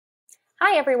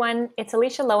Hi everyone, it's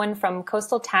Alicia Lowen from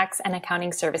Coastal Tax and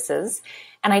Accounting Services,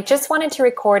 and I just wanted to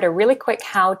record a really quick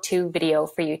how-to video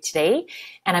for you today,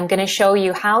 and I'm going to show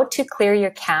you how to clear your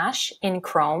cache in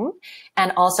Chrome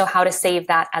and also how to save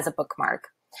that as a bookmark.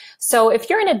 So if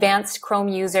you're an advanced Chrome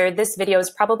user, this video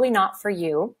is probably not for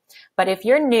you, but if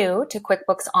you're new to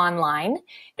QuickBooks Online,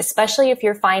 especially if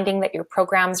you're finding that your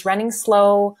program's running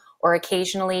slow or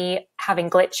occasionally having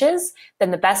glitches, then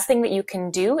the best thing that you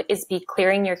can do is be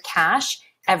clearing your cache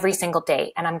every single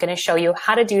day. And I'm going to show you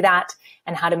how to do that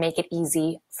and how to make it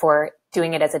easy for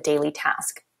doing it as a daily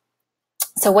task.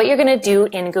 So what you're going to do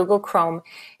in Google Chrome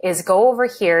is go over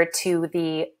here to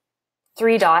the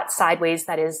three dots sideways,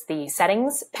 that is the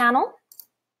settings panel.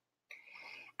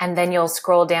 And then you'll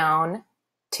scroll down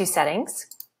to settings.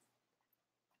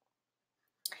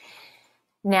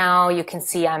 Now you can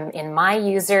see I'm in my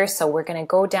user, so we're going to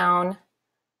go down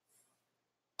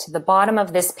to the bottom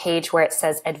of this page where it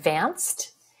says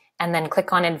advanced and then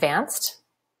click on advanced.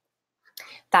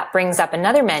 That brings up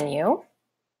another menu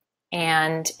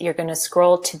and you're going to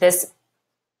scroll to this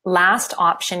last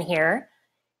option here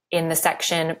in the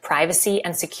section privacy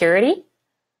and security.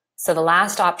 So the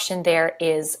last option there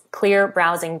is clear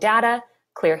browsing data,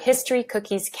 clear history,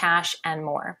 cookies, cache, and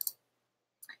more.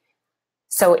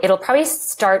 So it'll probably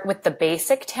start with the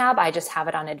basic tab. I just have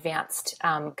it on advanced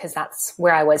because that's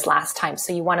where I was last time.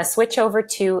 So you want to switch over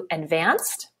to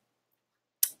advanced.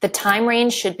 The time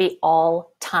range should be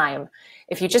all time.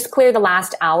 If you just clear the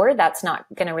last hour, that's not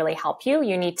going to really help you.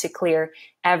 You need to clear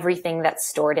everything that's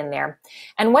stored in there.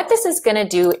 And what this is going to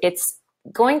do, it's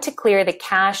going to clear the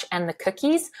cache and the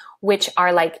cookies, which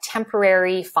are like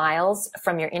temporary files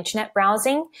from your internet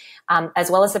browsing, as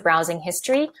well as the browsing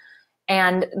history.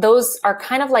 And those are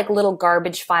kind of like little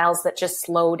garbage files that just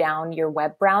slow down your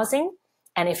web browsing.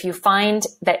 And if you find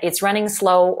that it's running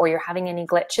slow or you're having any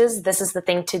glitches, this is the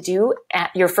thing to do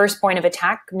at your first point of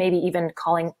attack, maybe even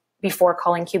before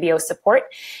calling QBO support.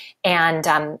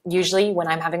 And usually when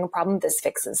I'm having a problem, this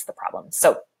fixes the problem.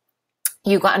 So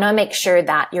you got to make sure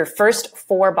that your first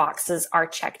four boxes are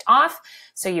checked off.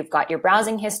 So you've got your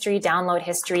browsing history, download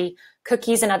history,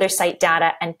 cookies and other site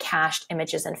data, and cached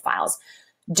images and files.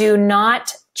 Do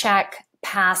not check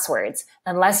passwords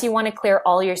unless you want to clear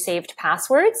all your saved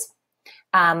passwords,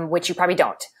 which you probably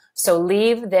don't. So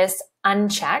leave this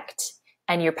unchecked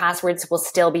and your passwords will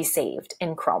still be saved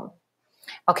in Chrome.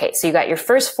 Okay, so you got your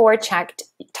first four checked,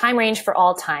 time range for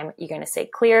all time. You're going to say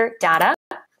clear data.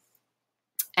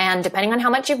 And depending on how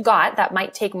much you've got, that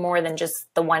might take more than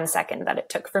just the 1 second that it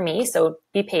took for me. So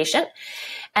be patient.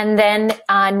 And then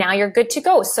now you're good to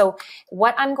go. So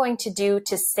what I'm going to do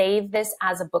to save this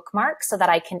as a bookmark so that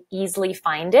I can easily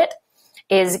find it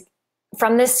is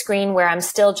from this screen where I'm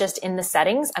still just in the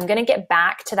settings, I'm going to get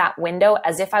back to that window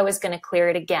as if I was going to clear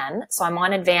it again. So I'm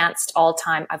on advanced all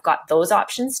time. I've got those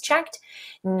options checked.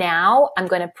 Now I'm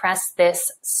going to press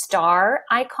this star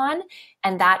icon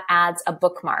and that adds a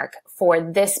bookmark for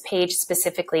this page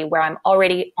specifically where I'm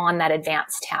already on that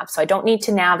advanced tab. So I don't need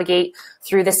to navigate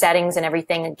through the settings and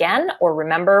everything again or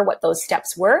remember what those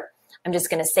steps were. I'm just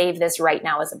going to save this right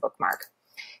now as a bookmark.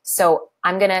 So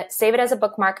I'm going to save it as a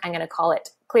bookmark. I'm going to call it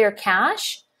clear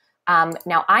cache.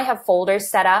 Now I have folders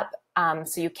set up,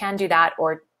 so you can do that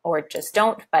or just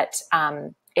don't, but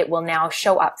it will now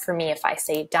show up for me if I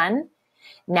say done.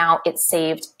 Now it's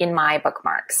saved in my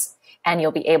bookmarks and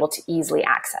you'll be able to easily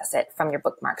access it from your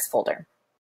bookmarks folder.